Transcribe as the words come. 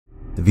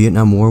The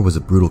Vietnam War was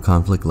a brutal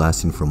conflict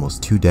lasting for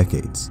almost 2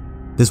 decades.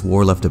 This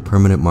war left a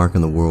permanent mark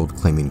on the world,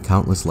 claiming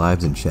countless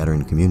lives and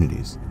shattering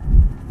communities.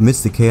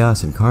 Amidst the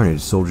chaos and carnage,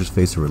 soldiers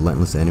faced a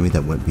relentless enemy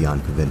that went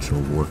beyond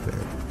conventional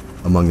warfare.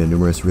 Among the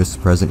numerous risks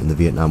present in the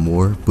Vietnam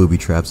War, booby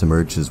traps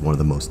emerged as one of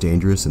the most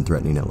dangerous and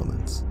threatening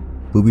elements.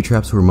 Booby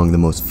traps were among the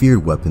most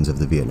feared weapons of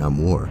the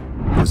Vietnam War.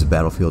 It was a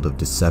battlefield of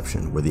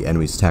deception where the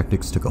enemy's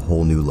tactics took a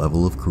whole new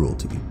level of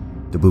cruelty.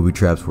 The booby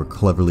traps were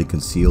cleverly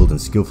concealed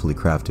and skillfully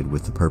crafted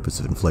with the purpose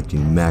of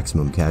inflicting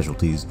maximum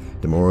casualties,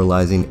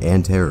 demoralizing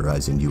and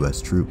terrorizing U.S.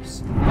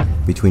 troops.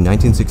 Between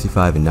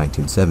 1965 and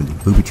 1970,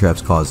 booby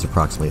traps caused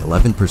approximately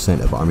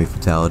 11% of Army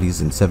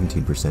fatalities and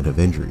 17% of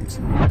injuries.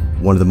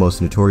 One of the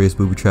most notorious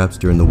booby traps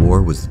during the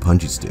war was the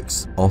Punji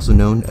Sticks, also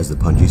known as the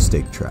Punji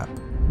Stick trap.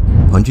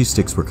 Punji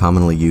Sticks were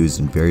commonly used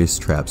in various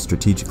traps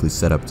strategically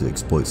set up to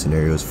exploit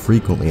scenarios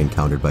frequently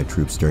encountered by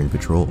troops during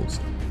patrols.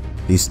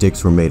 These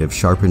sticks were made of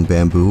sharpened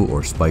bamboo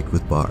or spiked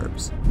with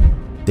barbs.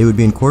 They would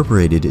be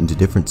incorporated into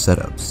different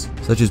setups,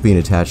 such as being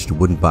attached to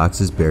wooden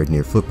boxes buried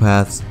near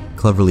footpaths,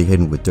 cleverly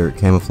hidden with dirt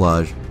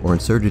camouflage, or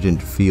inserted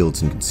into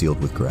fields and concealed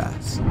with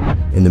grass.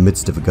 In the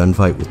midst of a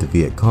gunfight with the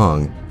Viet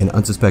Cong, an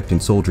unsuspecting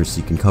soldier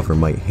seeking cover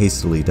might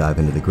hastily dive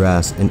into the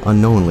grass and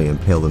unknowingly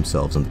impale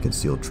themselves on the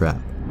concealed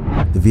trap.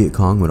 The Viet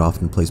Cong would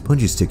often place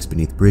punji sticks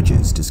beneath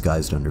bridges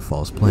disguised under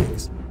false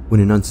planks. When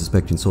an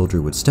unsuspecting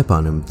soldier would step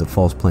on him, the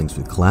false planks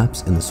would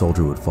collapse and the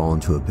soldier would fall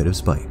into a pit of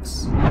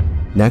spikes.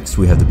 Next,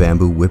 we have the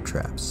bamboo whip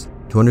traps.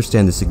 To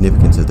understand the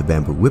significance of the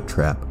bamboo whip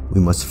trap, we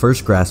must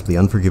first grasp the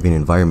unforgiving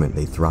environment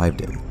they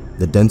thrived in.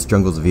 The dense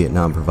jungles of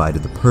Vietnam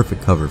provided the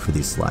perfect cover for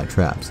these sly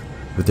traps,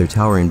 with their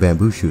towering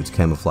bamboo shoots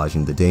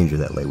camouflaging the danger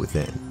that lay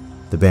within.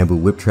 The bamboo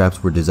whip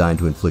traps were designed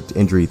to inflict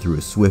injury through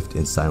a swift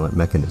and silent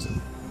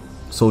mechanism.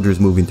 Soldiers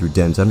moving through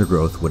dense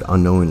undergrowth would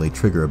unknowingly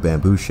trigger a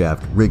bamboo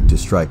shaft rigged to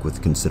strike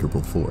with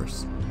considerable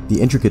force.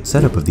 The intricate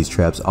setup of these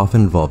traps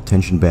often involved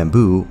tensioned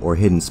bamboo or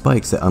hidden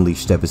spikes that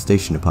unleashed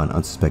devastation upon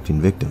unsuspecting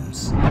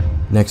victims.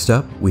 Next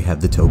up, we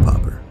have the toe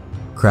popper.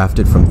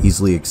 Crafted from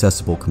easily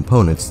accessible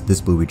components, this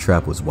booby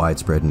trap was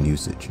widespread in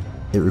usage.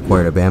 It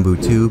required a bamboo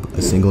tube,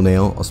 a single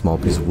nail, a small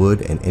piece of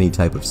wood, and any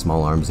type of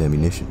small arms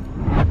ammunition.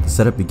 The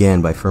setup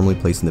began by firmly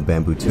placing the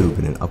bamboo tube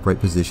in an upright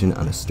position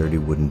on a sturdy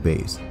wooden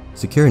base,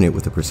 securing it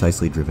with a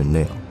precisely driven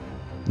nail.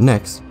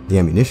 Next, the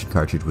ammunition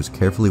cartridge was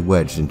carefully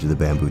wedged into the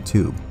bamboo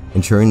tube,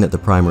 ensuring that the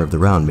primer of the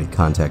round made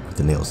contact with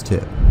the nail's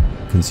tip.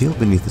 Concealed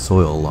beneath the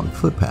soil along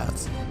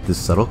footpaths, this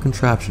subtle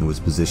contraption was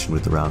positioned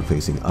with the round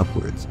facing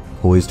upwards,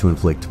 poised to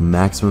inflict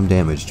maximum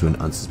damage to an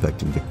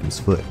unsuspecting victim's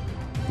foot.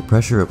 The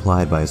pressure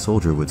applied by a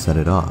soldier would set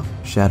it off,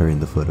 shattering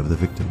the foot of the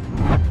victim.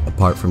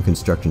 Apart from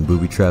constructing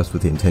booby traps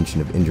with the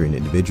intention of injuring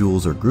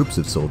individuals or groups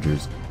of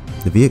soldiers,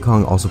 the Viet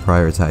Cong also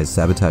prioritized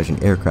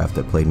sabotaging aircraft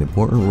that played an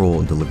important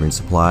role in delivering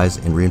supplies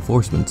and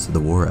reinforcements to the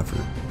war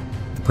effort.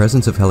 The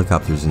presence of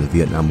helicopters in the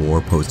Vietnam War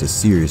posed a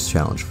serious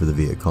challenge for the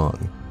Viet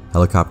Cong.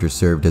 Helicopters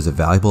served as a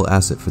valuable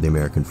asset for the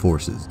American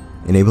forces,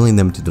 enabling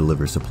them to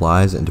deliver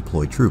supplies and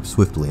deploy troops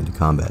swiftly into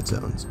combat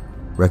zones.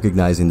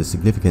 Recognizing the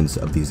significance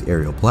of these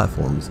aerial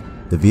platforms,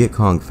 the Viet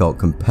Cong felt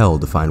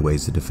compelled to find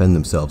ways to defend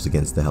themselves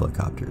against the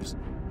helicopters.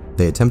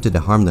 They attempted to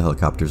harm the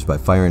helicopters by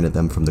firing at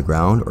them from the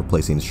ground or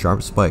placing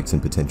sharp spikes in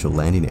potential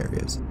landing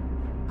areas.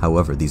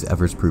 However, these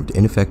efforts proved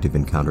ineffective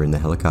in countering the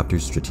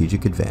helicopter's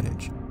strategic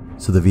advantage.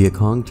 So the Viet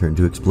Cong turned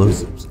to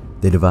explosives.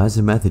 They devised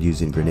a method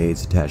using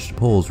grenades attached to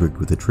poles rigged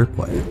with a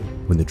tripwire.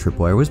 When the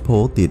tripwire was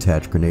pulled, the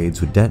attached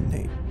grenades would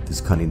detonate. This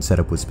cunning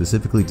setup was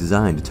specifically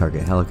designed to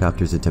target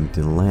helicopters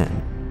attempting to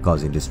land,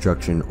 causing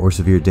destruction or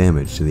severe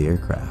damage to the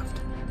aircraft.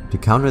 To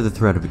counter the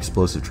threat of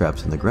explosive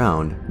traps on the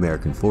ground,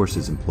 American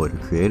forces employed a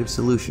creative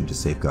solution to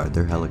safeguard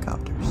their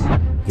helicopters.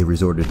 They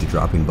resorted to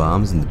dropping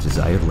bombs in the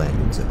desired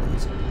landing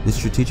zones. This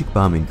strategic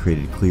bombing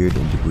created cleared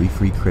and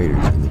debris-free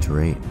craters in the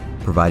terrain,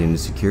 providing a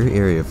secure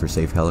area for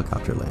safe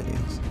helicopter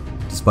landings.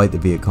 Despite the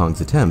Viet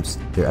Cong's attempts,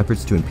 their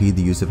efforts to impede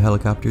the use of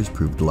helicopters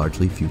proved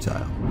largely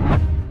futile.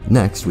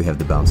 Next, we have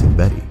the Bouncing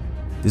Betty.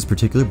 This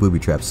particular booby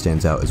trap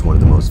stands out as one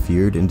of the most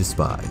feared and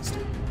despised.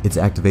 Its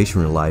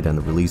activation relied on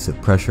the release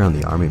of pressure on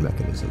the arming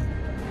mechanism.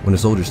 When a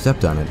soldier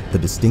stepped on it, the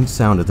distinct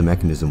sound of the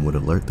mechanism would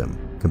alert them,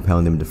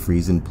 compelling them to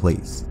freeze in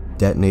place,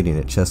 detonating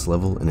at chest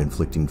level and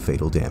inflicting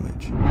fatal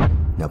damage.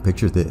 Now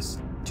picture this: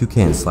 2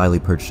 cans slyly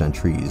perched on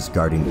trees,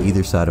 guarding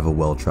either side of a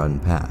well-trodden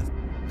path.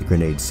 The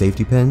grenade's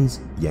safety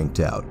pins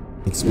yanked out,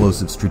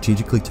 explosives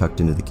strategically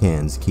tucked into the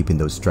cans, keeping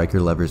those striker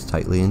levers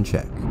tightly in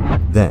check.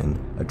 Then,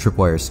 a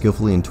tripwire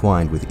skillfully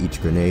entwined with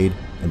each grenade,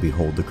 and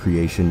behold the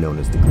creation known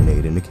as the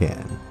grenade in a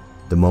can.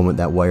 The moment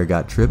that wire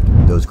got tripped,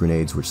 those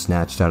grenades were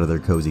snatched out of their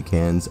cozy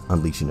cans,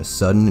 unleashing a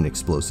sudden and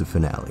explosive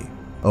finale.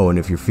 Oh, and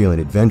if you're feeling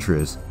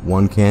adventurous,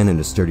 1 can and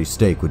a sturdy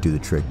stake would do the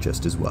trick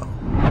just as well.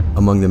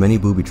 Among the many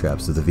booby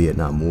traps of the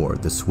Vietnam War,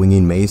 the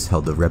swinging mace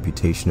held the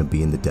reputation of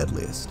being the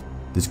deadliest.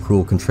 This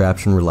cruel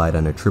contraption relied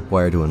on a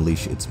tripwire to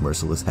unleash its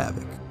merciless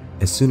havoc.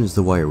 As soon as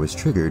the wire was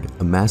triggered,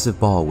 a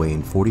massive ball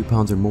weighing 40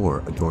 pounds or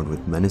more, adorned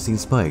with menacing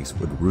spikes,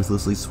 would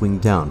ruthlessly swing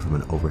down from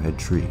an overhead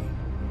tree.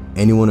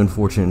 Anyone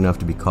unfortunate enough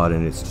to be caught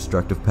in its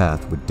destructive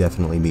path would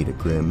definitely meet a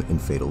grim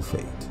and fatal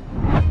fate.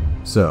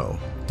 So,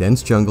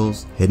 dense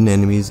jungles, hidden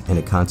enemies, and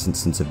a constant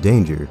sense of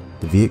danger,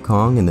 the Viet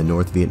Cong and the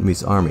North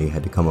Vietnamese army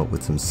had to come up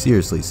with some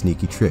seriously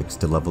sneaky tricks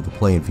to level the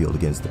playing field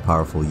against the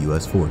powerful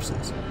US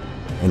forces.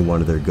 And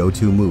one of their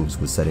go-to moves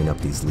was setting up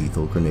these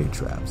lethal grenade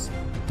traps.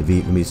 The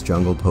Vietnamese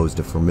jungle posed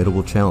a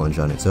formidable challenge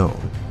on its own,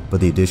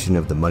 but the addition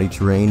of the muddy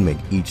terrain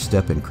made each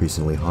step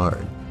increasingly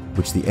hard,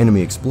 which the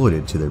enemy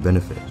exploited to their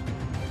benefit.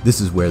 This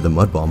is where the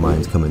Mudball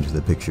Mines come into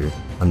the picture,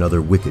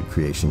 another wicked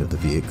creation of the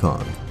Viet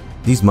Cong.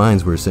 These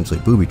mines were essentially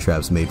booby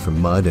traps made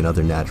from mud and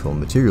other natural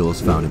materials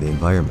found in the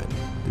environment.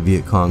 The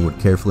Viet Cong would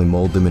carefully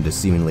mold them into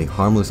seemingly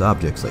harmless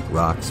objects like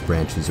rocks,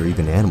 branches, or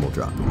even animal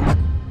droppings.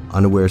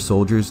 Unaware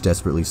soldiers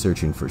desperately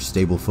searching for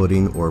stable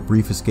footing or a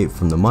brief escape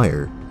from the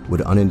mire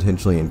would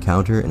unintentionally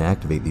encounter and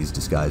activate these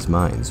disguised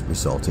mines,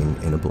 resulting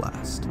in a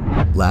blast.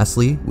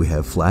 Lastly, we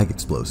have flag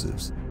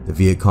explosives. The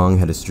Viet Cong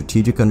had a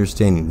strategic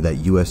understanding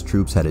that US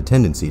troops had a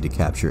tendency to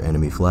capture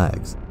enemy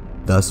flags.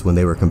 Thus, when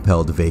they were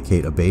compelled to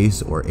vacate a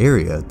base or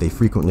area, they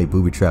frequently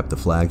booby-trapped the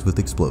flags with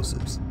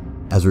explosives.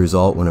 As a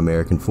result, when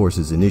American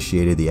forces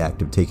initiated the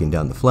act of taking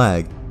down the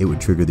flag, it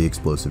would trigger the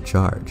explosive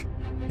charge.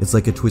 It's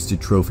like a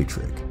twisted trophy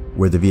trick,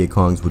 where the Viet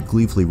Congs would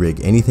gleefully rig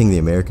anything the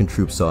American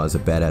troops saw as a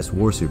badass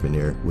war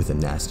souvenir with a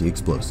nasty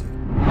explosive.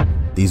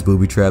 These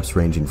booby traps,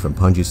 ranging from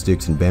Punji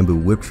Sticks and bamboo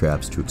whip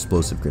traps to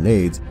explosive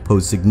grenades,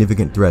 posed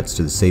significant threats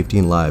to the safety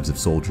and lives of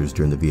soldiers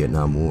during the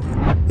Vietnam War.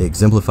 They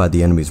exemplified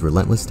the enemy's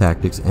relentless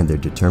tactics and their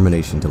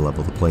determination to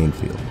level the playing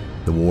field.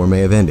 The war may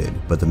have ended,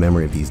 but the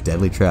memory of these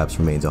deadly traps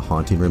remains a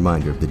haunting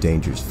reminder of the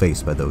dangers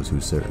faced by those who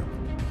serve.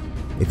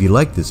 If you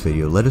liked this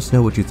video, let us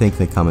know what you think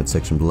in the comment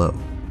section below.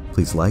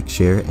 Please like,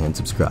 share, and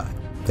subscribe.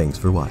 Thanks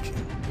for watching.